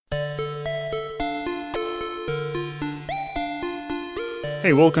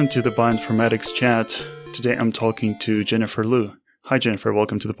Hey, welcome to the Bioinformatics Chat. Today I'm talking to Jennifer Liu. Hi, Jennifer.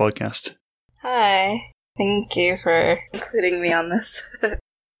 Welcome to the podcast. Hi. Thank you for including me on this.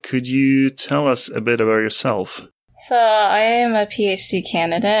 Could you tell us a bit about yourself? So, I am a PhD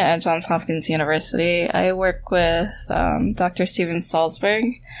candidate at Johns Hopkins University. I work with Dr. Steven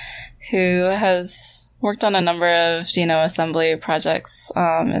Salzberg, who has worked on a number of genome assembly projects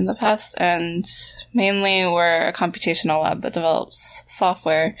in the past, and mainly we're a computational lab that develops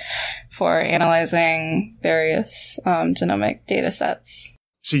software for analyzing various genomic data sets.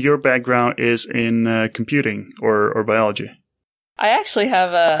 So your background is in computing or biology? I actually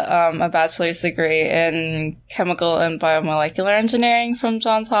have a bachelor's degree in chemical and biomolecular engineering from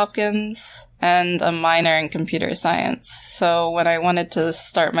Johns Hopkins and a minor in computer science. So when I wanted to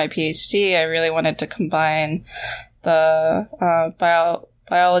start my PhD, I really wanted to combine the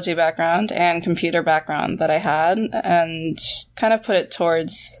biology background and computer background that I had and kind of put it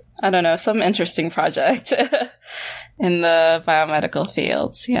towards, some interesting project in the biomedical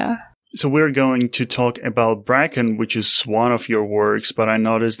fields, yeah. So we're going to talk about Bracken, which is one of your works, but I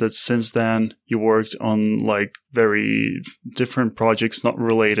noticed that since then you worked on very different projects not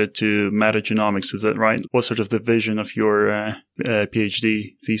related to metagenomics. Is that right? What's sort of the vision of your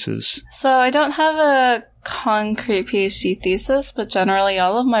PhD thesis? So I don't have a concrete PhD thesis, but generally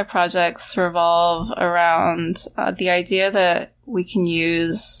all of my projects revolve around the idea that we can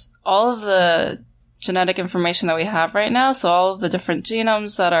use all of the genetic information that we have right now, so all of the different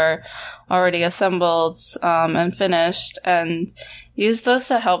genomes that are already assembled and finished, and use those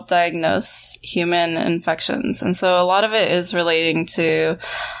to help diagnose human infections. And so a lot of it is relating to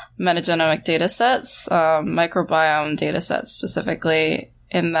metagenomic data sets, microbiome data sets specifically,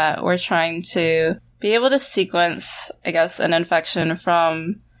 in that we're trying to be able to sequence, an infection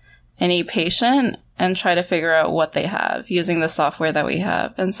from any patient and try to figure out what they have using the software that we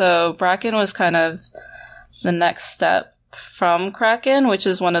have. And so Bracken was kind of the next step from Kraken, which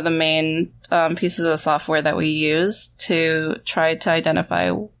is one of the main pieces of software that we use to try to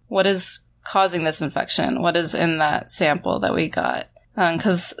identify what is causing this infection, what is in that sample that we got.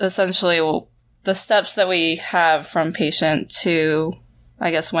 Because essentially the steps that we have from patient to,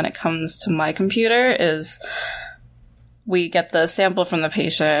 when it comes to my computer, is we get the sample from the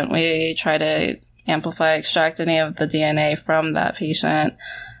patient, we try to amplify, extract any of the DNA from that patient,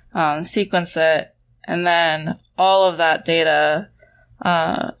 sequence it, and then all of that data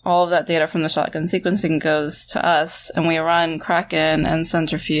from the shotgun sequencing goes to us, and we run Kraken and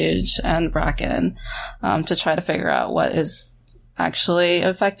Centrifuge and Bracken to try to figure out what is actually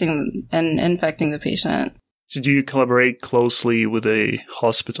affecting and infecting the patient. So do you collaborate closely with a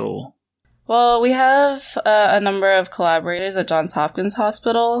hospital? Well, we have a number of collaborators at Johns Hopkins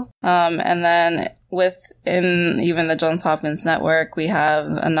Hospital, and then within even the Johns Hopkins network, we have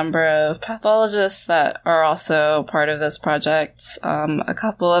a number of pathologists that are also part of this project, a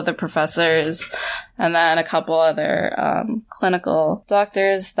couple other professors, and then a couple other clinical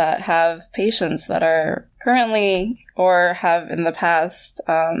doctors that have patients that are currently or have in the past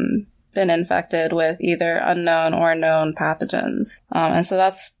been infected with either unknown or known pathogens. And so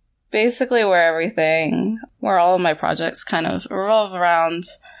that's basically where all of my projects kind of revolve around.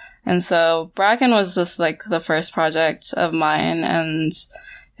 And so Bracken was just the first project of mine, and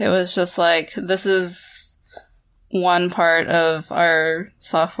it was just this is one part of our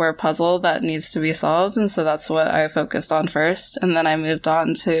software puzzle that needs to be solved, and so that's what I focused on first. And then I moved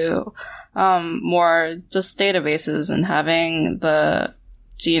on to more just databases and having the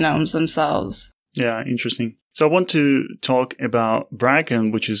genomes themselves. Yeah, interesting. So I want to talk about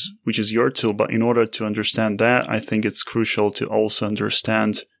Bracken, which is your tool, but in order to understand that, I think it's crucial to also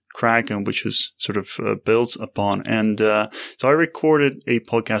understand Kraken, which is sort of built upon. And so I recorded a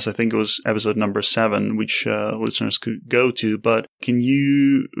podcast, I think it was episode number 7, which listeners could go to. But can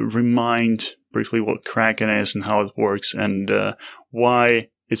you remind briefly what Kraken is and how it works, and why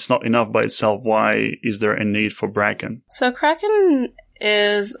it's not enough by itself? Why is there a need for Bracken? So Kraken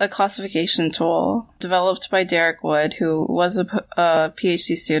is a classification tool developed by Derek Wood, who was a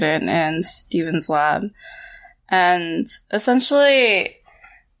PhD student in Steven's lab. And essentially,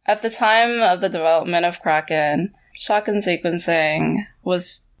 at the time of the development of Kraken, shotgun sequencing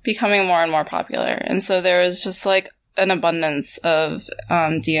was becoming more and more popular. And so there was just an abundance of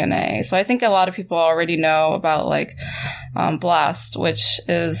DNA. So I think a lot of people already know about BLAST, which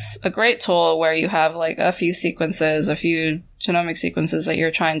is a great tool where you have a few genomic sequences that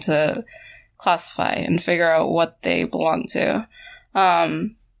you're trying to classify and figure out what they belong to.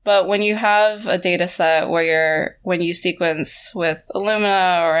 But when you have a data set when you sequence with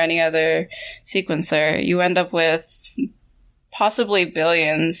Illumina or any other sequencer, you end up with possibly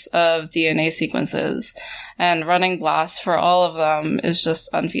billions of DNA sequences, and running blasts for all of them is just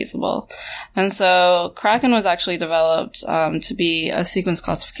unfeasible. And so Kraken was actually developed to be a sequence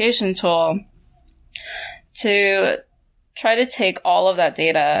classification tool to try to take all of that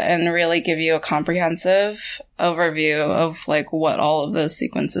data and really give you a comprehensive overview of like what all of those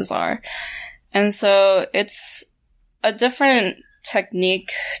sequences are. And so it's a different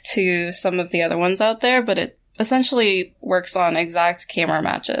technique to some of the other ones out there, but it essentially works on exact K-mer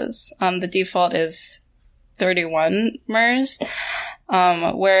matches. The default is 31 mers,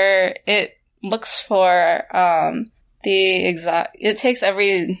 where it looks for it takes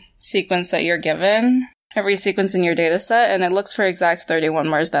every sequence that you're given, every sequence in your data set, and it looks for exact 31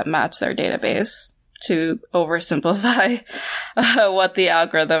 mers that match their database to oversimplify what the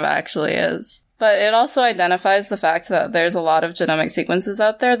algorithm actually is. But it also identifies the fact that there's a lot of genomic sequences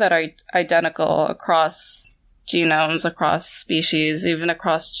out there that are identical across genomes, across species, even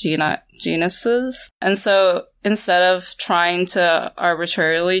across genuses. And so instead of trying to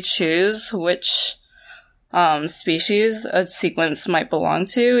arbitrarily choose which species a sequence might belong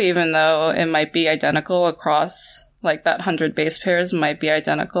to, even though it might be identical across, like that 100 base pairs might be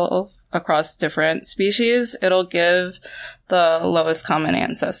identical across different species, it'll give the lowest common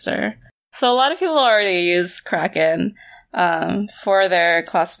ancestor. So a lot of people already use Kraken for their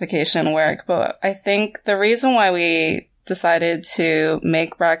classification work, but I think the reason why we decided to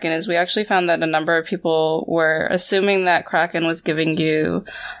make Bracken is we actually found that a number of people were assuming that Kraken was giving you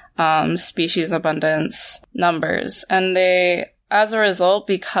species abundance numbers. And as a result,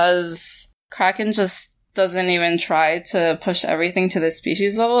 because Kraken just doesn't even try to push everything to the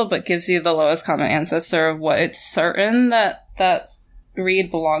species level, but gives you the lowest common ancestor of what it's certain that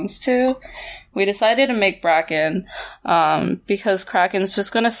read belongs to, we decided to make Bracken because Kraken's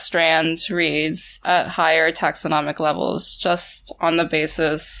just going to strand reads at higher taxonomic levels just on the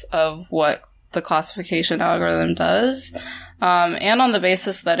basis of what the classification algorithm does. And on the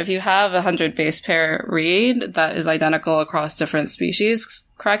basis that if you have a 100 base pair read that is identical across different species,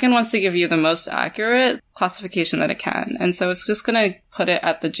 Kraken wants to give you the most accurate classification that it can. And so it's just going to put it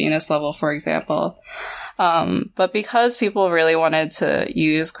at the genus level, for example. But because people really wanted to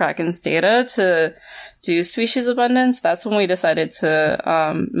use Kraken's data to do species abundance, that's when we decided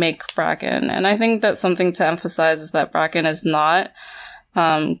to make Bracken. And I think that something to emphasize is that Bracken is not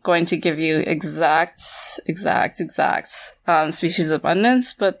going to give you exact species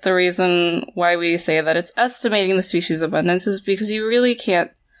abundance. But the reason why we say that it's estimating the species abundance is because you really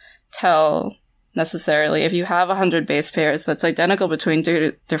can't tell necessarily. If you have 100 base pairs that's identical between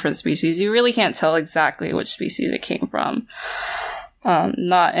two different species, you really can't tell exactly which species it came from.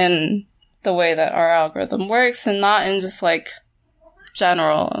 Not in the way that our algorithm works, and not in just like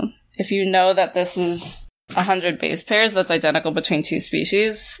general. If you know that this is 100 base pairs that's identical between two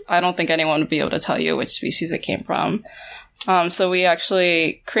species, I don't think anyone would be able to tell you which species it came from. So we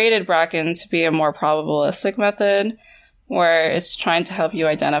actually created Bracken to be a more probabilistic method, where it's trying to help you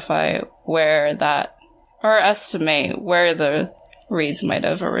identify where that, or estimate where the reads might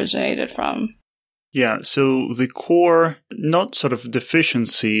have originated from. Yeah, so the core, not sort of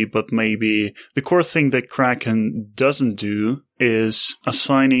deficiency, but maybe the core thing that Kraken doesn't do is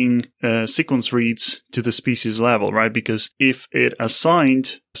assigning sequence reads to the species level, right? Because if it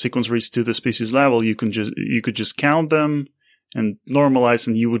assigned sequence reads to the species level, you could just count them and normalize,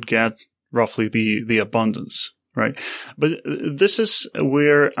 and you would get roughly the abundance. Right. But this is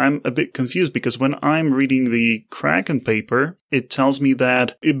where I'm a bit confused, because when I'm reading the Kraken paper, it tells me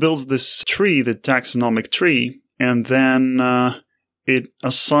that it builds this tree, the taxonomic tree, and then it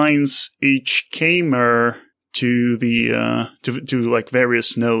assigns each K-mer to the to like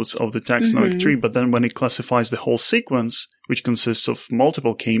various nodes of the taxonomic tree. But then when it classifies the whole sequence, which consists of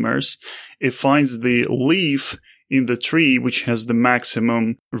multiple K-mers, it finds the leaf in the tree which has the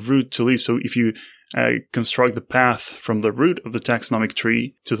maximum root to leaf. So if you construct the path from the root of the taxonomic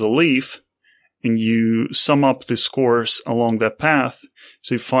tree to the leaf, and you sum up the scores along that path,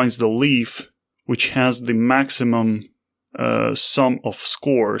 so it finds the leaf which has the maximum sum of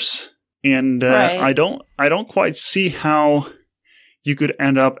scores. And right. I don't quite see how you could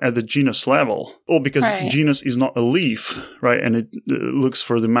end up at the genus level. Because genus is not a leaf, right? And it looks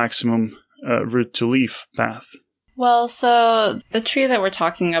for the maximum root to leaf path. Well, so the tree that we're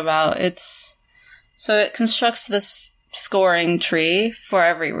talking about, so it constructs this scoring tree for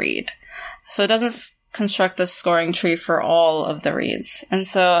every read. So it doesn't construct the scoring tree for all of the reads. And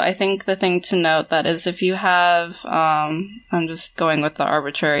so I think the thing to note that is if you have, I'm just going with the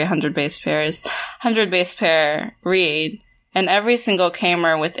arbitrary 100 base pairs, 100 base pair read, and every single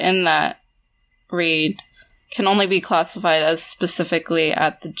K-mer within that read can only be classified as specifically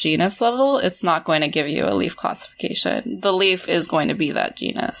at the genus level, it's not going to give you a leaf classification. The leaf is going to be that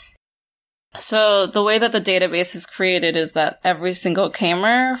genus. So the way that the database is created is that every single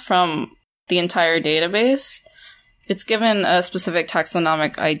K-mer from the entire database, it's given a specific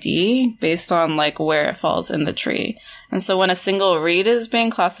taxonomic ID based on like where it falls in the tree. And so when a single reed is being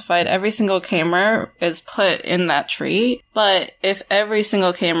classified, every single K-mer is put in that tree. But if every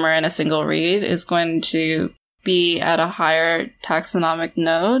single K-mer in a single reed is going to be at a higher taxonomic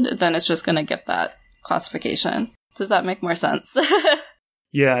node, then it's just going to get that classification. Does that make more sense?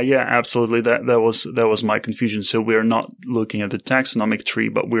 Yeah, absolutely. That was my confusion. So we're not looking at the taxonomic tree,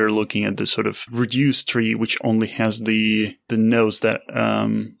 but we're looking at the sort of reduced tree, which only has the nodes that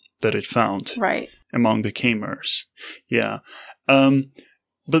it found. Right. Among the K-mers. Yeah.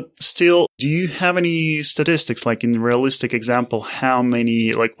 But still, do you have any statistics, like in realistic example, how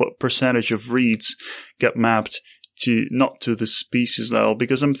many, like what percentage of reeds get mapped to, not to the species level?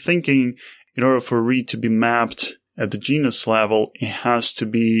 Because I'm thinking in order for a reed to be mapped at the genus level, it has to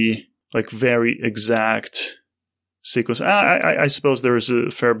be like very exact sequence. I suppose there is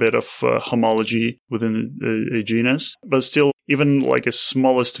a fair bit of homology within a genus, but still, even like a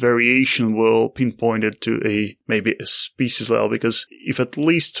smallest variation will pinpoint it to maybe a species level, because if at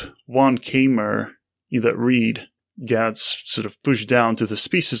least one K-mer in that reed gets sort of pushed down to the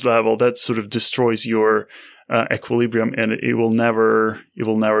species level, that sort of destroys your equilibrium, and it will never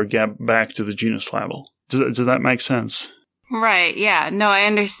get back to the genus level. Does that make sense? Right, yeah. No, I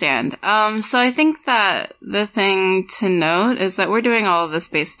understand. So I think that the thing to note is that we're doing all of this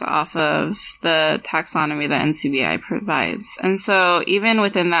based off of the taxonomy that NCBI provides. And so even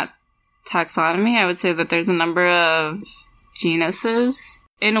within that taxonomy, I would say that there's a number of genuses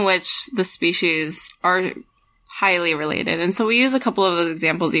in which the species are highly related. And so we use a couple of those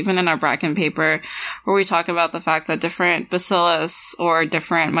examples even in our Bracken paper, where we talk about the fact that different bacillus or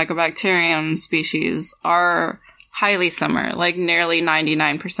different mycobacterium species are highly similar, like nearly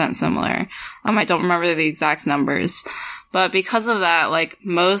 99% similar. I don't remember the exact numbers, but because of that, like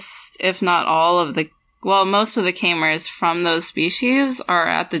most, if not all of most of the K-mers from those species are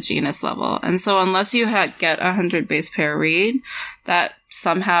at the genus level. And so unless you get 100 base pair reed that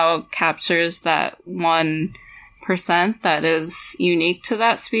somehow captures that 1% that is unique to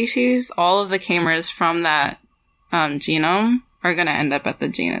that species, all of the K-mers from that genome are going to end up at the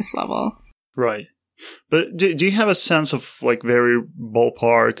genus level. Right. But do you have a sense of like very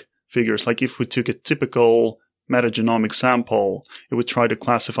ballpark figures? Like if we took a typical metagenomic sample, it would try to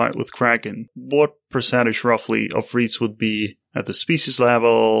classify it with Kraken. What percentage roughly of reads would be at the species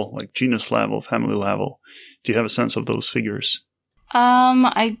level, like genus level, family level? Do you have a sense of those figures?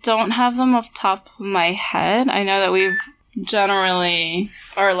 I don't have them off the top of my head. I know that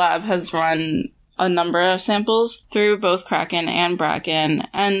our lab has run a number of samples through both Kraken and Bracken,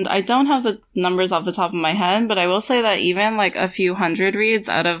 and I don't have the numbers off the top of my head, but I will say that even like a few hundred reads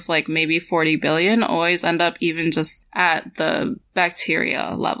out of like maybe 40 billion always end up even just at the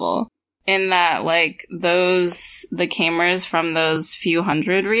bacteria level. In that, like, the K-mers from those few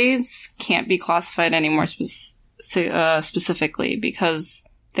hundred reads can't be classified any more specifically because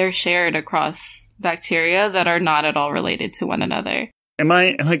they're shared across bacteria that are not at all related to one another. Am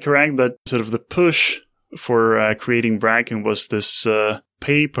I correct that sort of the push for creating Bracken was this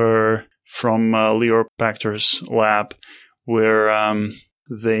paper from Leo Pachter's lab where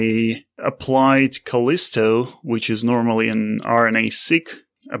they applied Callisto, which is normally an RNA-seq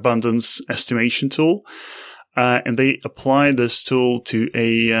abundance estimation tool, and they applied this tool to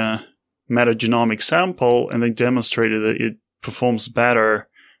a metagenomic sample, and they demonstrated that it performs better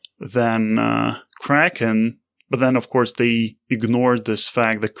than Kraken. But then, of course, they ignored this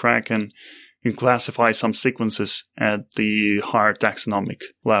fact that Kraken can classify some sequences at the higher taxonomic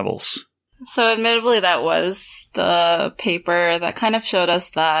levels. So admittedly, that was the paper that kind of showed us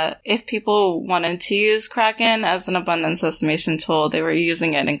that if people wanted to use Kraken as an abundance estimation tool, they were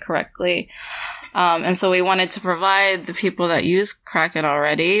using it incorrectly. And so we wanted to provide the people that use Kraken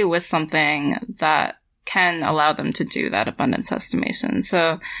already with something that can allow them to do that abundance estimation.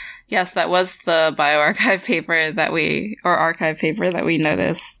 So yes, that was the bioarchive paper archive paper that we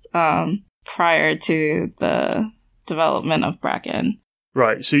noticed prior to the development of Bracken.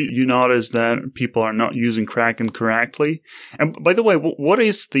 Right. So you noticed that people are not using Kraken correctly. And by the way, what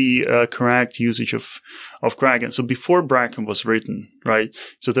is the correct usage of Kraken? So before Bracken was written, right?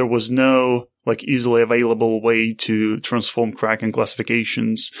 So there was no like easily available way to transform Kraken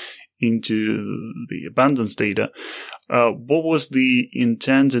classifications into the abundance data. What was the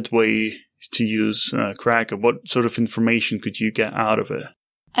intended way to use Kraken? What sort of information could you get out of it?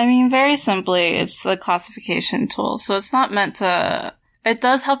 I mean, very simply, it's a classification tool. So it's not meant to... It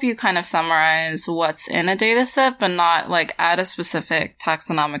does help you kind of summarize what's in a data set, but not like at a specific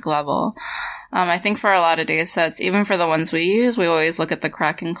taxonomic level. I think for a lot of data sets, even for the ones we use, we always look at the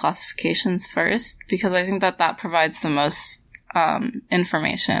Kraken classifications first, because I think that that provides the most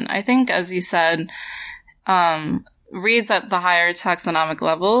information. I think, as you said, reads at the higher taxonomic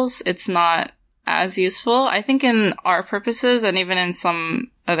levels, it's not as useful. I think in our purposes, and even in some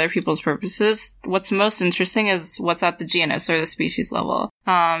other people's purposes, what's most interesting is what's at the genus or the species level.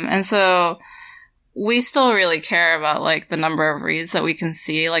 And so we still really care about like the number of reads that we can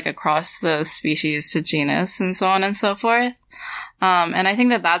see like across the species to genus and so on and so forth. And I think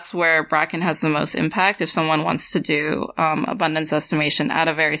that that's where Bracken has the most impact if someone wants to do abundance estimation at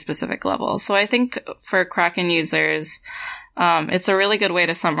a very specific level. So I think for Kraken users, it's a really good way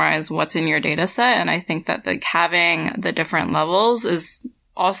to summarize what's in your data set. And I think that like having the different levels is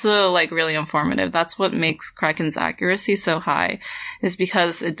also like really informative. That's what makes Kraken's accuracy so high, is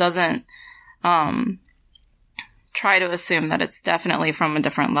because it doesn't try to assume that it's definitely from a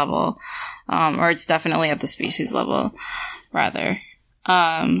different level, or it's definitely at the species level, rather.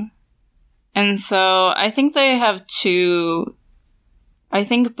 And so I think they have two... I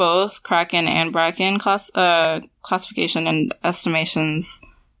think both Kraken and Bracken classification and estimations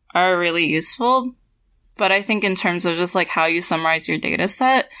are really useful. But I think in terms of just like how you summarize your data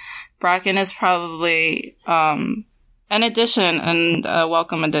set, Bracken is probably an addition and a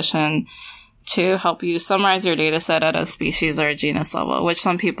welcome addition to help you summarize your data set at a species or a genus level, which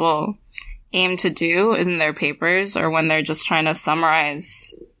some people aim to do in their papers or when they're just trying to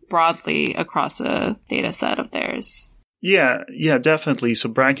summarize broadly across a data set of theirs. Yeah, definitely. So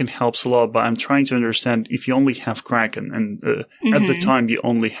Bracken helps a lot, but I'm trying to understand if you only have Kraken, and at the time you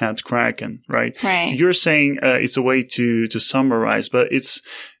only had Kraken, right? Right. So you're saying it's a way to summarize, but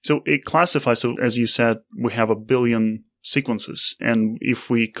it classifies. So as you said, we have 1 billion sequences, and if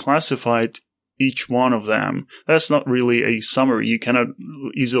we classified each one of them, that's not really a summary. You cannot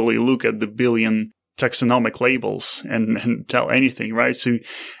easily look at the 1 billion taxonomic labels and tell anything, right? So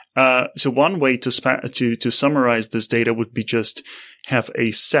one way to summarize this data would be just have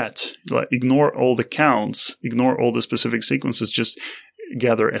a set, like ignore all the counts, ignore all the specific sequences, just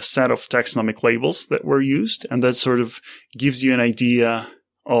gather a set of taxonomic labels that were used, and that sort of gives you an idea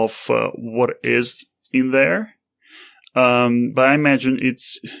of what is in there. But I imagine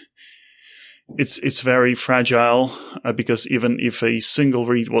it's very fragile because even if a single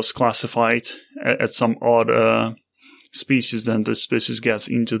read was classified at some odd species, then the species gets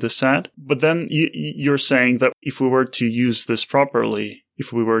into the set. But then you're saying that if we were to use this properly,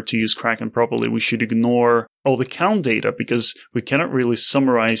 if we were to use Kraken properly, we should ignore all the count data because we cannot really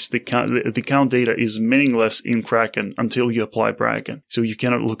summarize the count. The count data is meaningless in Kraken until you apply Bracken. So you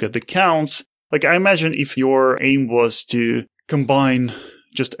cannot look at the counts. Like I imagine if your aim was to combine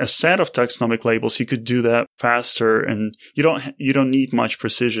just a set of taxonomic labels, you could do that faster, and you don't need much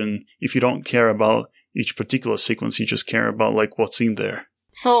precision if you don't care about each particular sequence. You just care about like what's in there.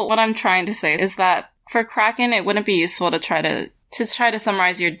 So what I'm trying to say is that for Kraken, it wouldn't be useful to try to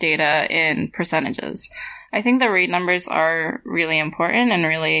summarize your data in percentages. I think the read numbers are really important and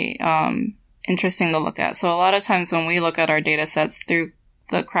really interesting to look at. So a lot of times when we look at our data sets through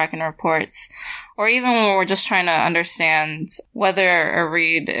the Kraken reports, or even when we're just trying to understand whether a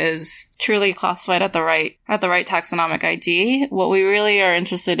read is truly classified at the right taxonomic ID, what we really are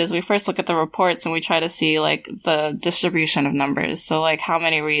interested in is we first look at the reports and we try to see like the distribution of numbers. So like how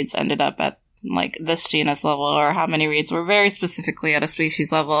many reads ended up at like this genus level, or how many reads were very specifically at a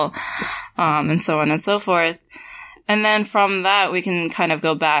species level, and so on and so forth. And then from that, we can kind of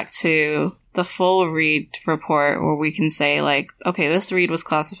go back to the full read report where we can say like, okay, this read was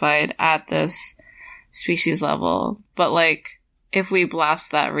classified at this species level, but like if we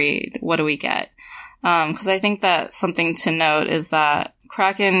blast that read, what do we get? Because I think that something to note is that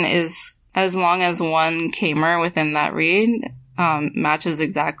Kraken is, as long as one k-mer within that read matches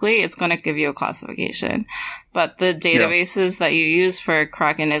exactly, it's going to give you a classification. But the databases that you use for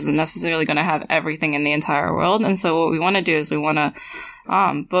Kraken isn't necessarily going to have everything in the entire world. And so what we want to do is we want to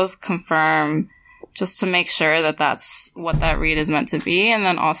both confirm just to make sure that that's what that read is meant to be, and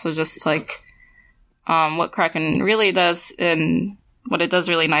then also just like what Kraken really does, and what it does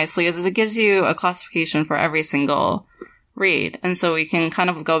really nicely is it gives you a classification for every single read. And so we can kind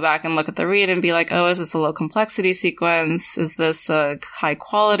of go back and look at the read and be like, oh, is this a low complexity sequence? Is this a high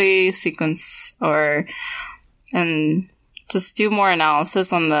quality sequence? And just do more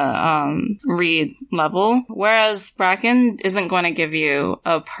analysis on the read level. Whereas Bracken isn't going to give you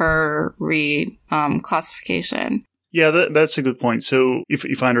a per read classification. Yeah, that's a good point. So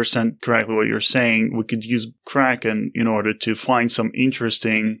if I understand correctly what you're saying, we could use Bracken in order to find some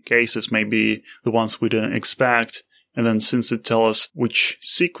interesting cases, maybe the ones we didn't expect. And then since it tells us which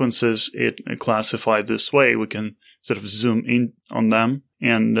sequences it classified this way, we can sort of zoom in on them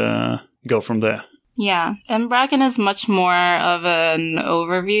and go from there. Yeah, and Bracken is much more of an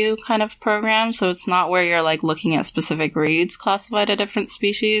overview kind of program, so it's not where you're like looking at specific reads classified at different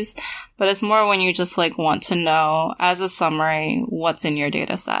species, but it's more when you just like want to know as a summary what's in your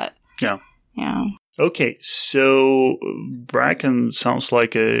data set. Yeah. Yeah. Okay, so Bracken sounds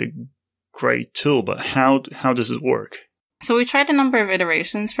like a great tool, but how does it work? So we tried a number of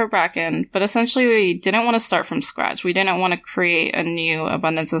iterations for Bracken, but essentially we didn't want to start from scratch. We didn't want to create a new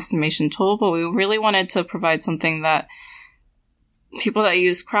abundance estimation tool, but we really wanted to provide something that people that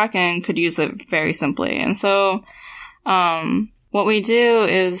use Bracken could use it very simply. And so what we do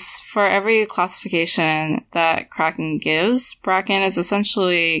is for every classification that Bracken gives, Bracken is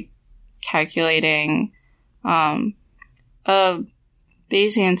essentially calculating a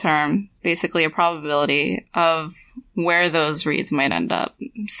Bayesian term, basically a probability of where those reads might end up.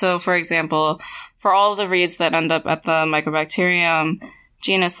 So, for example, for all the reads that end up at the Mycobacterium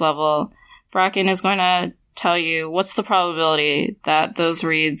genus level, Bracken is going to tell you what's the probability that those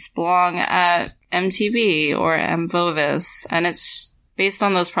reads belong at MTB or M. bovis, and it's based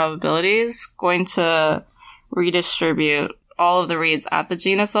on those probabilities going to redistribute all of the reads at the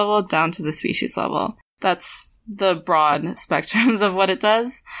genus level down to the species level. That's the broad spectrums of what it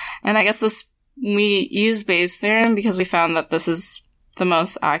does. And I guess we use Bayes' theorem because we found that this is the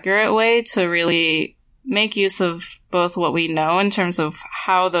most accurate way to really make use of both what we know in terms of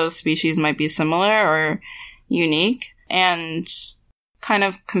how those species might be similar or unique and kind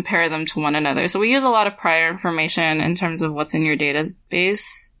of compare them to one another. So we use a lot of prior information in terms of what's in your database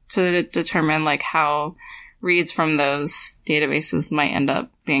to determine like how reads from those databases might end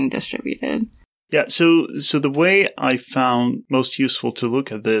up being distributed. Yeah, so the way I found most useful to look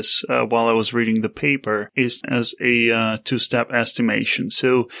at this while I was reading the paper is as a two-step estimation.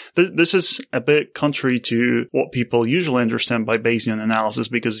 So this is a bit contrary to what people usually understand by Bayesian analysis,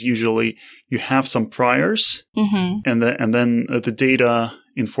 because usually you have some priors, and then the data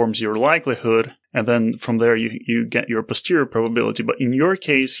informs your likelihood, and then from there you get your posterior probability. But in your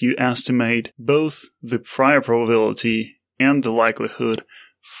case, you estimate both the prior probability and the likelihood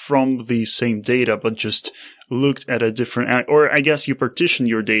from the same data, but just looked at a different, or I guess you partition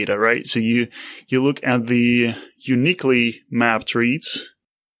your data, right? So you look at the uniquely mapped reads,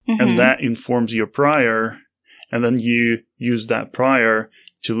 and that informs your prior, and then you use that prior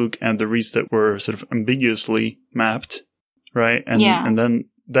to look at the reads that were sort of ambiguously mapped, right? And then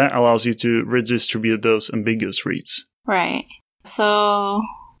that allows you to redistribute those ambiguous reads. Right. So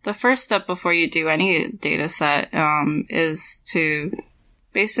the first step before you do any data set is to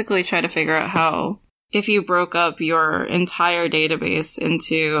basically try to figure out how, if you broke up your entire database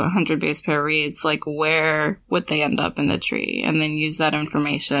into 100 base pair reads, like where would they end up in the tree? And then use that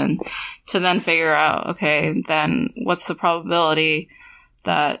information to then figure out, okay, then what's the probability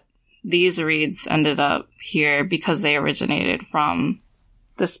that these reads ended up here because they originated from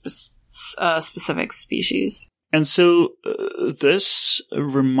this specific species. And so this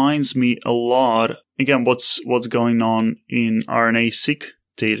reminds me a lot, again, what's going on in RNA-seq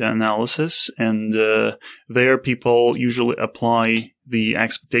data analysis, and there people usually apply the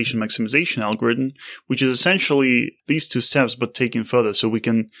expectation maximization algorithm, which is essentially these two steps but taken further. So we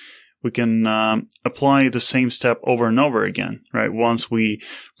can apply the same step over and over again, right? Once we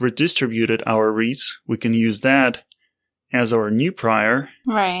redistributed our reads, we can use that as our new prior,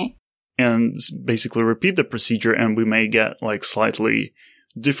 right? And basically repeat the procedure, and we may get like slightly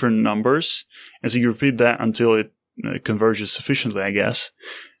different numbers. And so you repeat that until it converges sufficiently, I guess.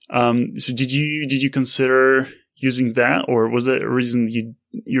 So did you consider using that, or was that a reason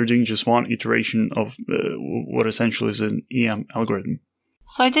you're doing just one iteration of what essentially is an EM algorithm?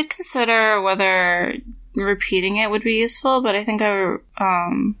 So I did consider whether repeating it would be useful, but I think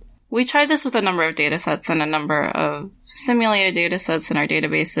we tried this with a number of data sets and a number of simulated data sets in our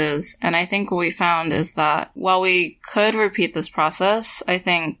databases. And I think what we found is that while we could repeat this process, I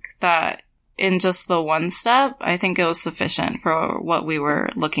think that in just the one step, I think it was sufficient for what we were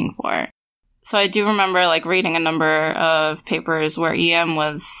looking for. So I do remember like reading a number of papers where EM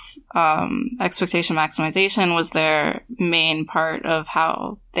was, expectation maximization was their main part of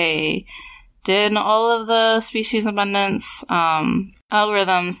how they did all of the species abundance,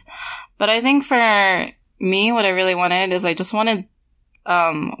 algorithms. But I think for me, what I really wanted is what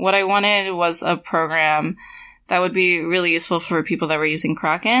I wanted was a program that would be really useful for people that were using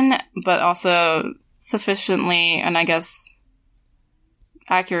Bracken, but also sufficiently and I guess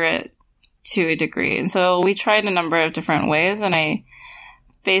accurate to a degree. And so we tried a number of different ways, and I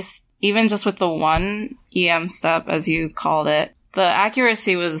based, even just with the one EM step, as you called it, the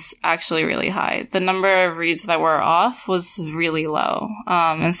accuracy was actually really high. The number of reads that were off was really low.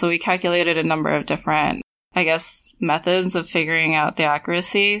 And so we calculated a number of different, I guess, methods of figuring out the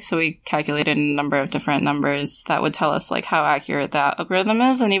accuracy. So we calculated a number of different numbers that would tell us like how accurate that algorithm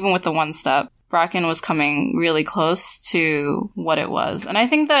is. And even with the one step, Bracken was coming really close to what it was. And I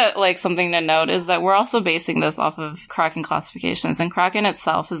think that like something to note is that we're also basing this off of Kraken classifications, and Kraken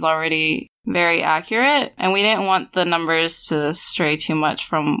itself is already very accurate, and we didn't want the numbers to stray too much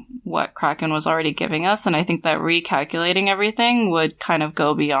from what Kraken was already giving us. And I think that recalculating everything would kind of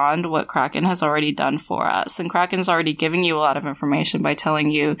go beyond what Kraken has already done for us. And Kraken's already giving you a lot of information by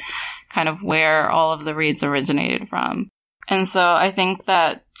telling you kind of where all of the reads originated from. And so I think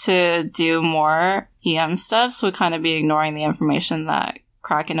that to do more EM steps would kind of be ignoring the information that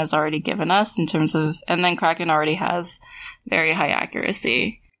Kraken has already given us in terms of, and then Kraken already has very high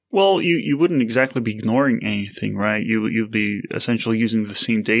accuracy. Well, you wouldn't exactly be ignoring anything, right? You'd be essentially using the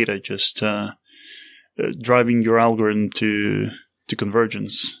same data, just driving your algorithm to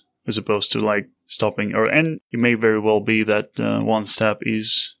convergence, as opposed to like stopping. And it may very well be that one step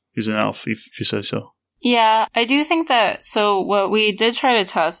is enough, if you say so. Yeah, I do think that, so what we did try to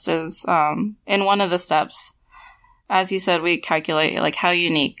test is, in one of the steps, as you said, we calculate like how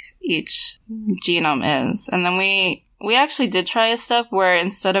unique each genome is. And then we actually did try a step where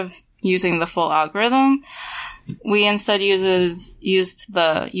instead of using the full algorithm, we instead used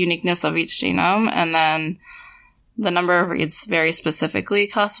the uniqueness of each genome and then the number of reads very specifically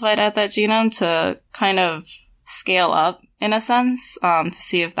classified at that genome to kind of scale up in a sense, to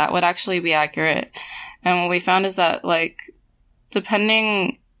see if that would actually be accurate. And what we found is that, like,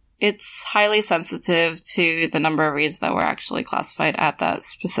 it's highly sensitive to the number of reads that were actually classified at that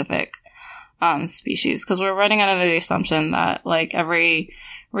specific species. Because we're running under the assumption that, like, every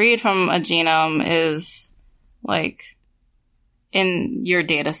read from a genome is, like, in your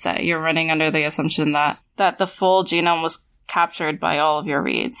data set. You're running under the assumption that the full genome was captured by all of your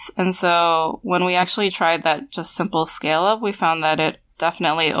reads. And so when we actually tried that just simple scale up, we found that it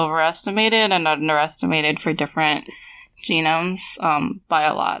definitely overestimated and underestimated for different genomes by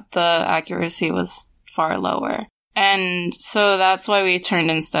a lot. The accuracy was far lower. And so that's why we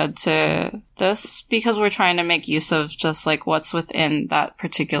turned instead to this, because we're trying to make use of just like what's within that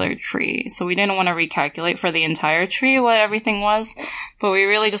particular tree. So we didn't want to recalculate for the entire tree what everything was, but we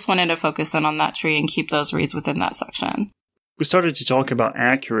really just wanted to focus in on that tree and keep those reads within that section. We started to talk about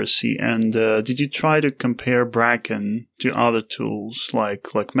accuracy, and did you try to compare Bracken to other tools like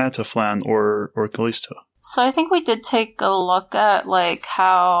Metaflan or Callisto? So I think we did take a look at like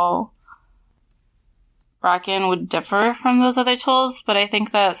how Bracken would differ from those other tools, but I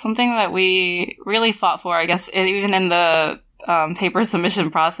think that something that we really fought for, I guess, even in the paper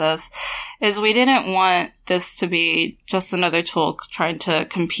submission process, is we didn't want this to be just another tool trying to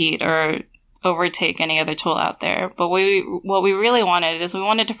compete or overtake any other tool out there. But what we really wanted is we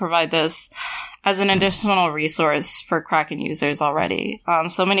wanted to provide this as an additional resource for Kraken users already.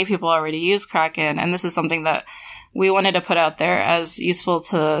 So many people already use Kraken, and this is something that we wanted to put out there as useful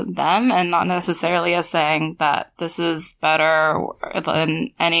to them and not necessarily as saying that this is better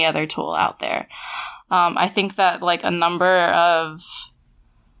than any other tool out there. I think that like a number of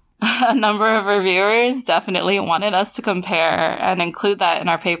reviewers definitely wanted us to compare and include that in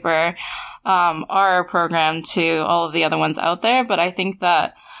our paper, our program to all of the other ones out there. But I think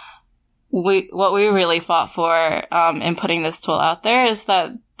that what we really fought for in putting this tool out there is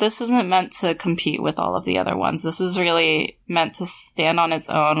that this isn't meant to compete with all of the other ones. This is really meant to stand on its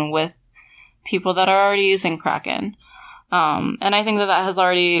own with people that are already using Kraken. And I think that has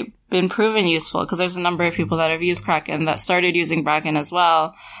already been proven useful, because there's a number of people that have used Kraken that started using Bracken as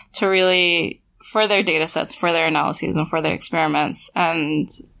well to really, for their data sets, for their analyses, and for their experiments. And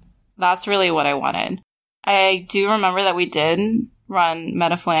that's really what I wanted. I do remember that we did run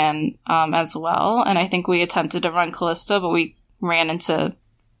Metaflan as well, and I think we attempted to run Callisto, but we ran into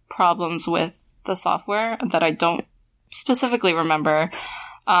problems with the software that I don't specifically remember.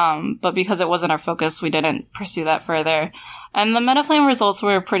 But because it wasn't our focus, we didn't pursue that further. And the Metaflan results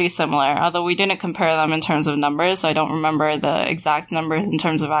were pretty similar, although we didn't compare them in terms of numbers, so I don't remember the exact numbers in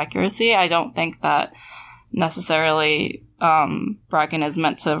terms of accuracy. I don't think that necessarily Bracken is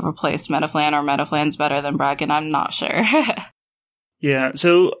meant to replace Metaflan, or Metaflan's better than Bracken. I'm not sure. Yeah,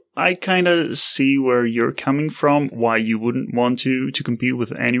 so I kind of see where you're coming from, why you wouldn't want to compete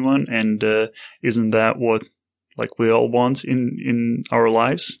with anyone, and isn't that what like we all want in our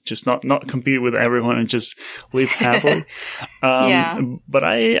lives, just not compete with everyone and just live happily. But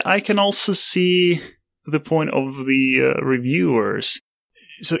I can also see the point of the reviewers.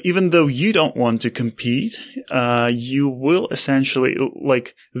 So even though you don't want to compete, you will essentially,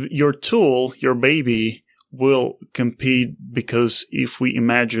 like, your tool, your baby, will compete, because if we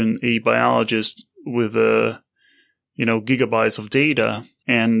imagine a biologist with gigabytes of data,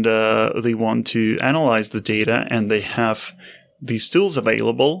 and they want to analyze the data, and they have these tools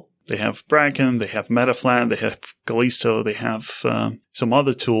available. They have Bracken, they have Metaflat, they have Callisto, they have some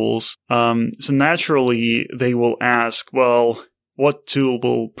other tools. So naturally, they will ask, well, what tool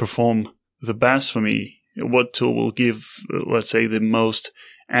will perform the best for me? What tool will give, let's say, the most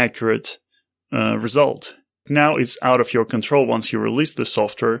accurate result? Now it's out of your control once you release the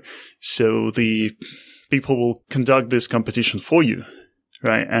software, so the people will conduct this competition for you,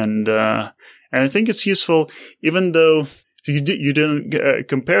 right? And I think it's useful, even though you didn't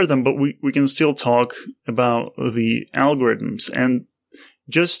compare them, but we can still talk about the algorithms. And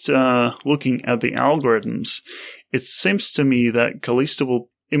just looking at the algorithms, it seems to me that Callisto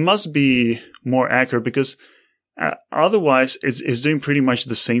must be more accurate, because otherwise it's doing pretty much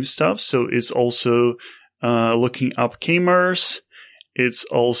the same stuff. So it's also looking up k-mers. It's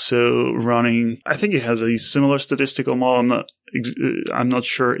also running, I think it has a similar statistical model. I'm not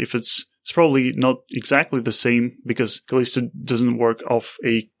sure if it's probably not exactly the same, because Callisto doesn't work off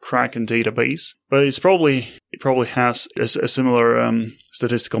a Kraken database, but it probably has a similar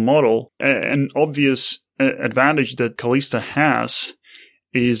statistical model. An obvious advantage that Callisto has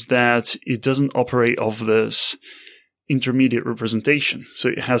is that it doesn't operate off this intermediate representation. So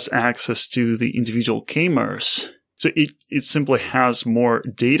it has access to the individual k-mers. So it simply has more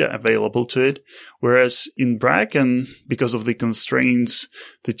data available to it. Whereas in Bracken, because of the constraints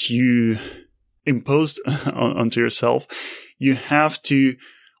that you imposed onto yourself, you have to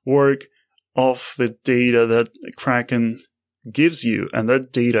work off the data that Kraken gives you. And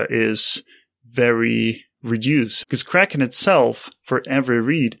that data is very reduced. Because Kraken itself, for every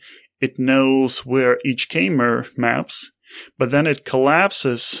read, it knows where each k-mer maps, but then it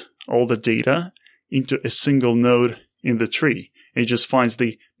collapses all the data into a single node in the tree. It just finds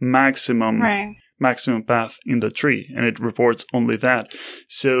the maximum path in the tree, and it reports only that.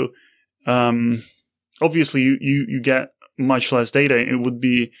 So obviously you get much less data. It would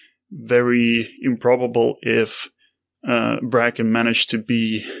be very improbable if Bracken managed to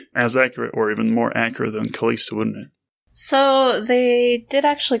be as accurate or even more accurate than Callisto, wouldn't it? So they did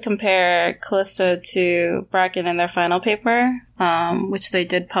actually compare Callisto to Bracken in their final paper, which they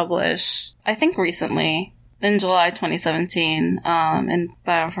did publish, I think recently, in July 2017, in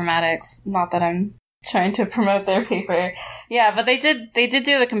Bioinformatics. Not that I'm trying to promote their paper. Yeah, but they did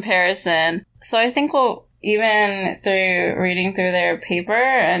do the comparison. So I think even through reading through their paper,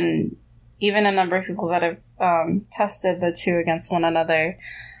 and even a number of people that have tested the two against one another,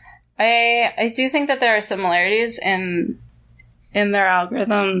 I do think that there are similarities in their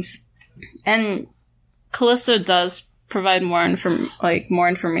algorithms, and Callisto does provide more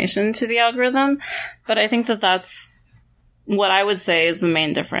information to the algorithm, but I think that that's what I would say is the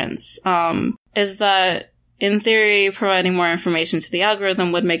main difference. Is that in theory, providing more information to the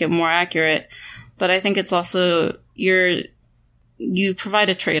algorithm would make it more accurate, but I think it's also you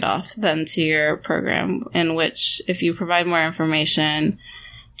provide a trade-off then to your program, in which if you provide more information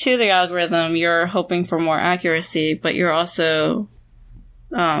to the algorithm, you're hoping for more accuracy, but you're also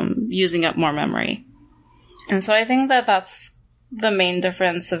using up more memory. And so I think that that's the main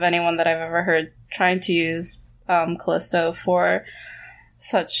difference of anyone that I've ever heard trying to use Callisto for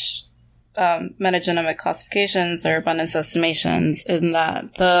such metagenomic classifications or abundance estimations, in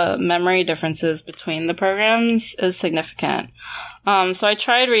that the memory differences between the programs is significant. So I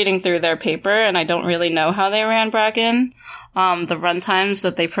tried reading through their paper, and I don't really know how they ran Bracken. The runtimes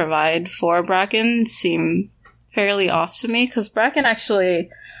that they provide for Bracken seem fairly off to me, because Bracken actually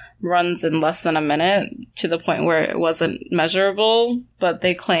runs in less than a minute, to the point where it wasn't measurable, but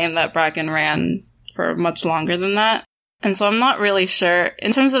they claim that Bracken ran for much longer than that. And so I'm not really sure.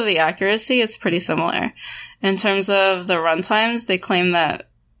 In terms of the accuracy, it's pretty similar. In terms of the runtimes, they claim that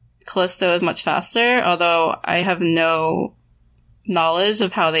Callisto is much faster, although I have no knowledge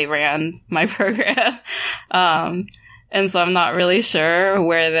of how they ran my program. And so I'm not really sure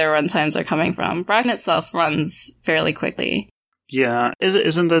where their runtimes are coming from. Bracken itself runs fairly quickly. Yeah,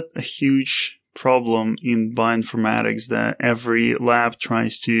 isn't that a huge problem in bioinformatics, that every lab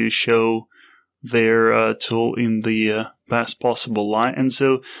tries to show their tool in the best possible light? And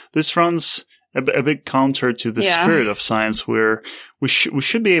so this runs a bit counter to the spirit of science, where we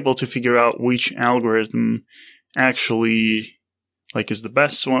should be able to figure out which algorithm actually is the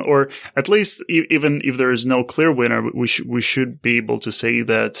best one, or at least even if there is no clear winner, we should be able to say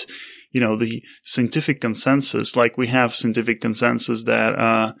that, the scientific consensus, we have scientific consensus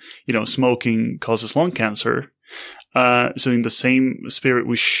that, smoking causes lung cancer. So in the same spirit,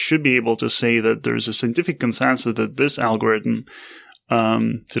 we should be able to say that there's a scientific consensus that this algorithm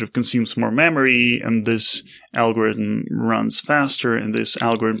sort of consumes more memory, and this algorithm runs faster, and this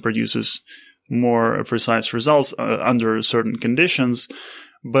algorithm produces more precise results under certain conditions.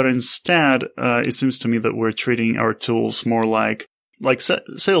 But instead, it seems to me that we're treating our tools more like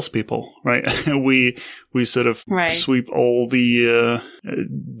salespeople, right? we sort of sweep all the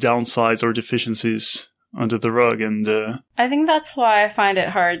downsides or deficiencies under the rug, and I think that's why I find it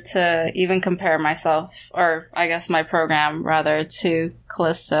hard to even compare myself, or I guess my program rather, to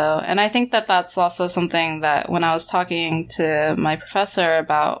Callisto. And I think that that's also something that when I was talking to my professor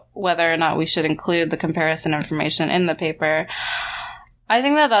about whether or not we should include the comparison information in the paper, I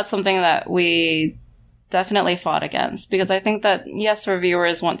think that that's something that we definitely fought against, because I think that, yes,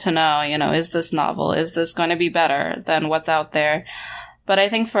 reviewers want to know, is this novel? Is this going to be better than what's out there? But I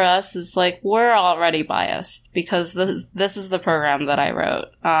think for us, it's we're already biased because this is the program that I wrote.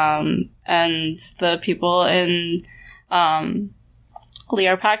 And the people in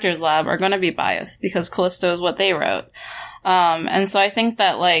Leo Pachter's lab are going to be biased because Callisto is what they wrote. And so I think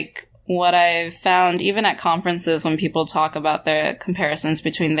that what I've found, even at conferences when people talk about the comparisons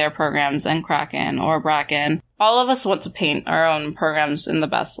between their programs and Kraken or Bracken, all of us want to paint our own programs in the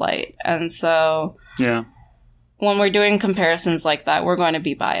best light. And so yeah, when we're doing comparisons like that, we're going to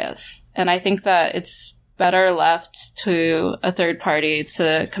be biased. And I think that it's better left to a third party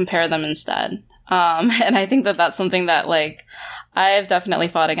to compare them instead. And I think that that's something that I've definitely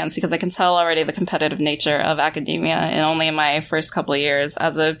fought against, because I can tell already the competitive nature of academia in only my first couple of years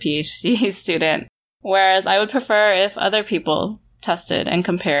as a PhD student. Whereas I would prefer if other people tested and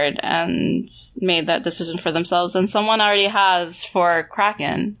compared and made that decision for themselves. And someone already has for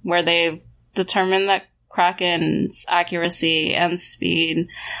Kraken, where they've determined that Kraken's accuracy and speed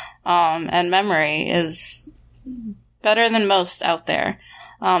and memory is better than most out there.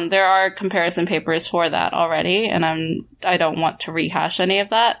 There are comparison papers for that already, and I don't want to rehash any of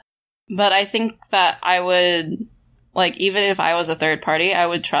that. But I think that I would, even if I was a third party, I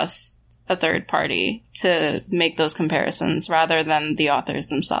would trust a third party to make those comparisons rather than the authors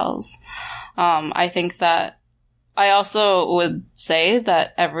themselves. I think that I also would say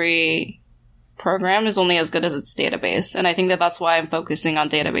that every program is only as good as its database. And I think that that's why I'm focusing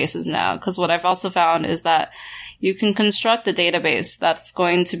on databases now, because what I've also found is that you can construct a database that's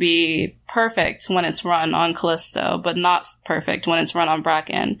going to be perfect when it's run on Callisto, but not perfect when it's run on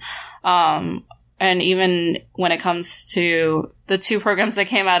Bracken. And even when it comes to the two programs that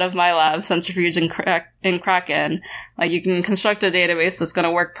came out of my lab, Centrifuge and Kraken, you can construct a database that's going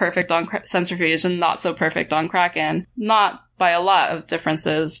to work perfect on Centrifuge and not so perfect on Kraken. Not by a lot of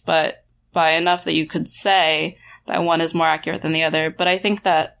differences, but by enough that you could say that one is more accurate than the other. But I think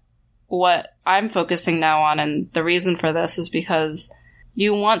that what I'm focusing now on, and the reason for this, is because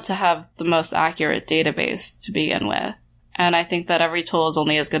you want to have the most accurate database to begin with. And I think that every tool is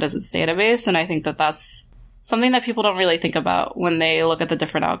only as good as its database. And I think that that's something that people don't really think about when they look at the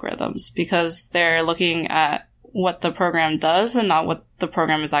different algorithms, because they're looking at what the program does and not what the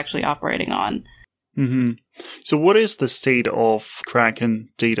program is actually operating on. Mm-hmm. So what is the state of Kraken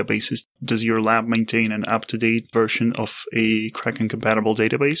databases? Does your lab maintain an up-to-date version of a Kraken-compatible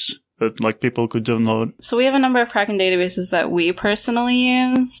database that people could download? So we have a number of Kraken databases that we personally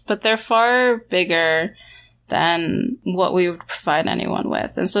use, but they're far bigger than what we would provide anyone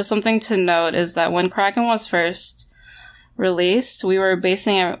with. And so something to note is that when Kraken was first released,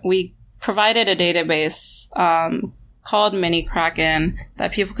 we provided a database called Mini Kraken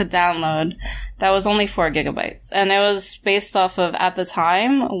that people could download that was only 4 gigabytes. And it was based off of, at the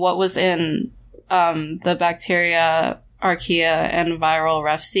time, what was in the bacteria, archaea, and viral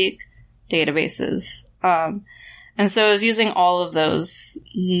RefSeq databases. And so it was using all of those,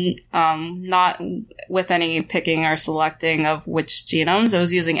 not with any picking or selecting of which genomes. It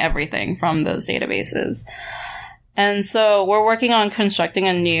was using everything from those databases. And so we're working on constructing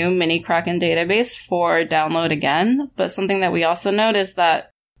a new mini Kraken database for download again. But something that we also note is that,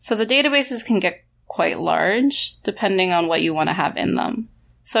 so the databases can get quite large depending on what you want to have in them.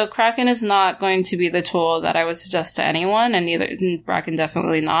 So Kraken is not going to be the tool that I would suggest to anyone, and Bracken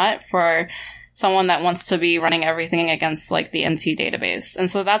definitely not, for someone that wants to be running everything against the NT database.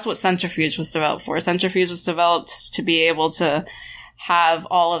 And so that's what Centrifuge was developed for. Centrifuge was developed to be able to have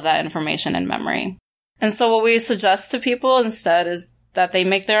all of that information in memory. And so what we suggest to people instead is that they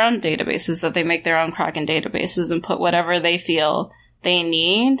make their own databases, that they make their own Kraken databases and put whatever they feel they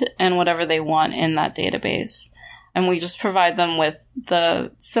need and whatever they want in that database. And we just provide them with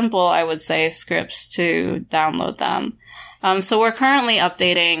the simple, I would say, scripts to download them. So we're currently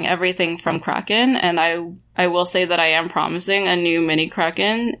updating everything from Kraken, and I will say that I am promising a new mini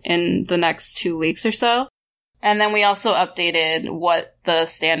Kraken in the next 2 weeks or so. And then we also updated what the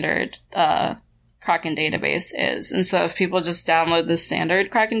standard Kraken database is. And so if people just download the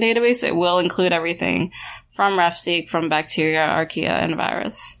standard Kraken database, it will include everything from RefSeq, from bacteria, archaea, and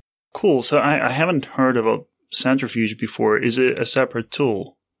virus. Cool. So I haven't heard about Centrifuge before. Is it a separate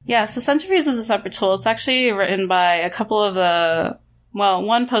tool? Yeah, so Centrifuge is a separate tool. It's actually written by a couple of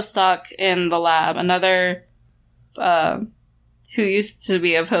one postdoc in the lab, another who used to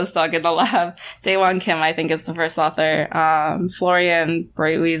be a postdoc in the lab, Daewon Kim, I think, is the first author. Florian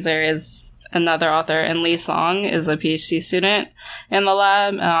Breitwieser is another author, and Lee Song is a PhD student in the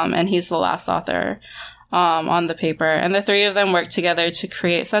lab, and he's the last author on the paper. And the three of them worked together to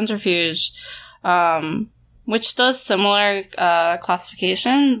create Centrifuge, which does similar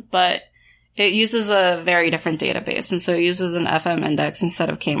classification, but it uses a very different database. And so it uses an FM index instead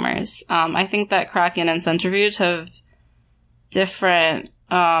of k-mers. I think that Kraken and Centrifuge have different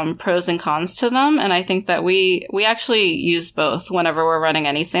pros and cons to them. And I think that we actually use both whenever we're running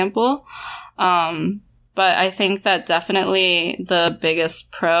any sample. But I think that definitely the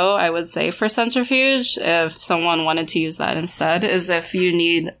biggest pro, I would say, for Centrifuge, if someone wanted to use that instead, is if you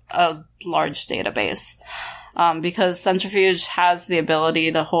need a large database. Because Centrifuge has the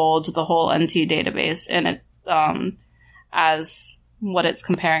ability to hold the whole NT database in it as what it's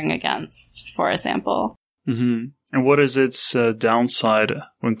comparing against for a sample. Mm-hmm. And what is its downside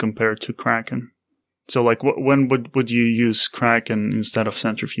when compared to Kraken? So, like, when would you use Kraken instead of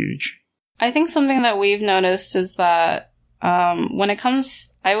Centrifuge? I think something that we've noticed is that when it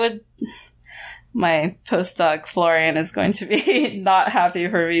comes, my postdoc Florian is going to be not happy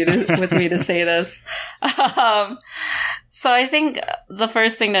with me to say this. So I think the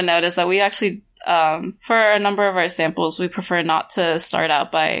first thing to note is that we actually, for a number of our samples, we prefer not to start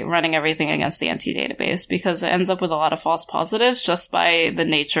out by running everything against the NT database because it ends up with a lot of false positives just by the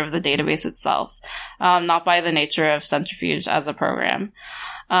nature of the database itself, not by the nature of Centrifuge as a program.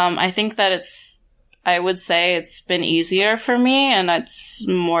 I think that I would say it's been easier for me and it's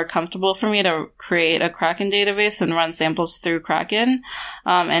more comfortable for me to create a Kraken database and run samples through Kraken,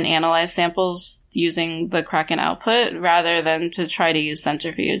 and analyze samples using the Kraken output rather than to try to use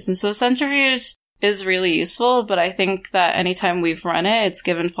Centrifuge. And so Centrifuge is really useful, but I think that anytime we've run it, it's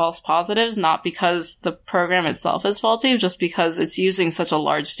given false positives, not because the program itself is faulty, just because it's using such a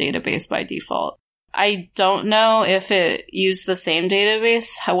large database by default. I don't know if it used the same database,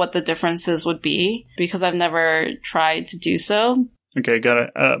 what the differences would be, because I've never tried to do so. Okay, got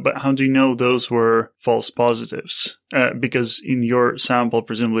it. But how do you know those were false positives? Because in your sample,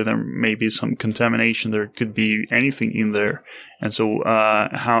 presumably there may be some contamination. There could be anything in there. And so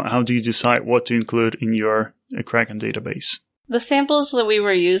how do you decide what to include in your Kraken database? The samples that we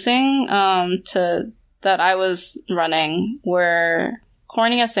were using that I was running were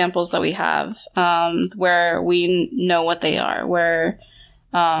cornea samples that we have, where we know what they are, where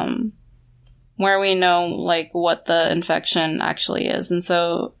we know, like, what the infection actually is. And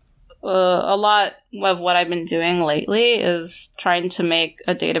so a lot of what I've been doing lately is trying to make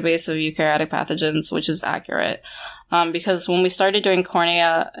a database of eukaryotic pathogens, which is accurate. Because when we started doing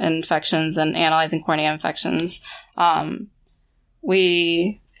cornea infections and analyzing cornea infections,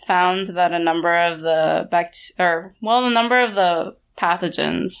 we found that a number of the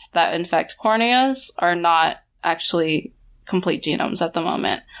pathogens that infect corneas are not actually complete genomes at the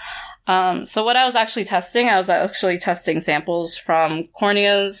moment. So what I was actually testing samples from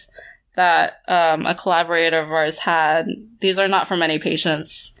corneas that a collaborator of ours had. These are not from any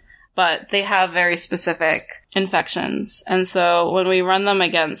patients, but they have very specific infections. And so when we run them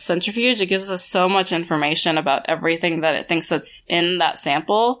against Centrifuge, it gives us so much information about everything that it thinks that's in that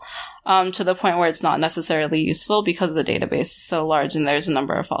sample, to the point where it's not necessarily useful because the database is so large and there's a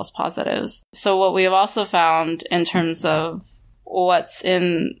number of false positives. So what we have also found in terms of what's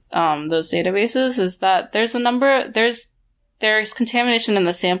in those databases is that there's contamination in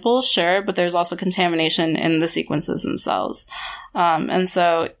the samples, sure, but there's also contamination in the sequences themselves. And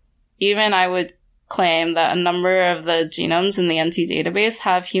so even I would claim that a number of the genomes in the NT database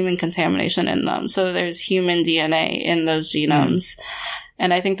have human contamination in them. So there's human DNA in those genomes.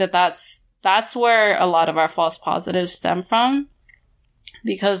 And I think that that's where a lot of our false positives stem from.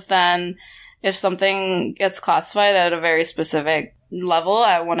 Because then if something gets classified at a very specific level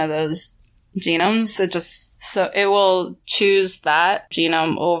at one of those genomes. It will choose that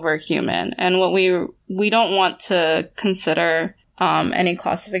genome over human. And what we don't want to consider any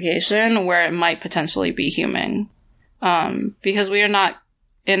classification where it might potentially be human. Because we are not,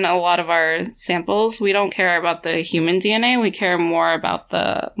 in a lot of our samples, we don't care about the human DNA, we care more about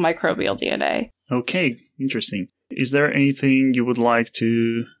the microbial DNA. Okay, interesting. Is there anything you would like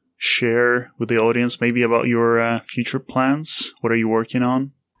to share with the audience, maybe about your future plans? What are you working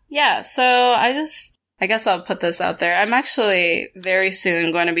on? Yeah, so I guess I'll put this out there. I'm actually very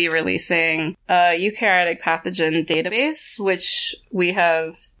soon going to be releasing a eukaryotic pathogen database, which we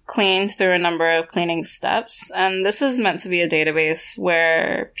have cleaned through a number of cleaning steps. And this is meant to be a database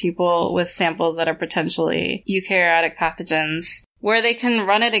where people with samples that are potentially eukaryotic pathogens, where they can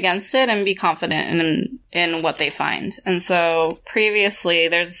run it against it and be confident in what they find. And so previously,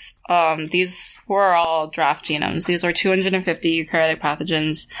 these were all draft genomes. These are 250 eukaryotic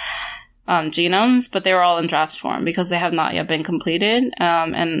pathogens genomes, but they were all in draft form because they have not yet been completed.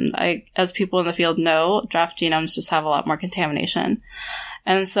 As people in the field know, draft genomes just have a lot more contamination.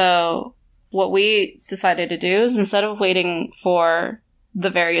 And so what we decided to do is, instead of waiting for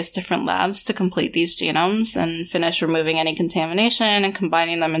the various different labs to complete these genomes and finish removing any contamination and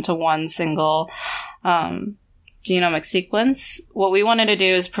combining them into one single genomic sequence, what we wanted to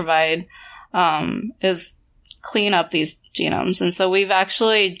do is clean up these genomes. And so we've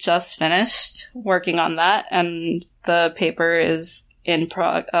actually just finished working on that, and the paper is in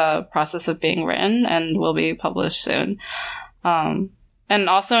process of being written and will be published soon. And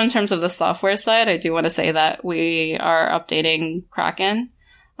also in terms of the software side, I do want to say that we are updating Bracken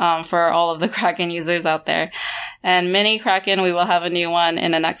for all of the Bracken users out there. And Mini Bracken, we will have a new one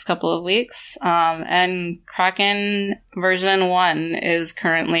in the next couple of weeks. And Bracken version 1 is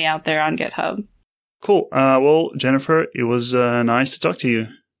currently out there on GitHub. Cool. Well, Jennifer, it was nice to talk to you.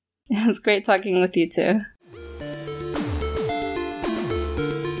 It was great talking with you too.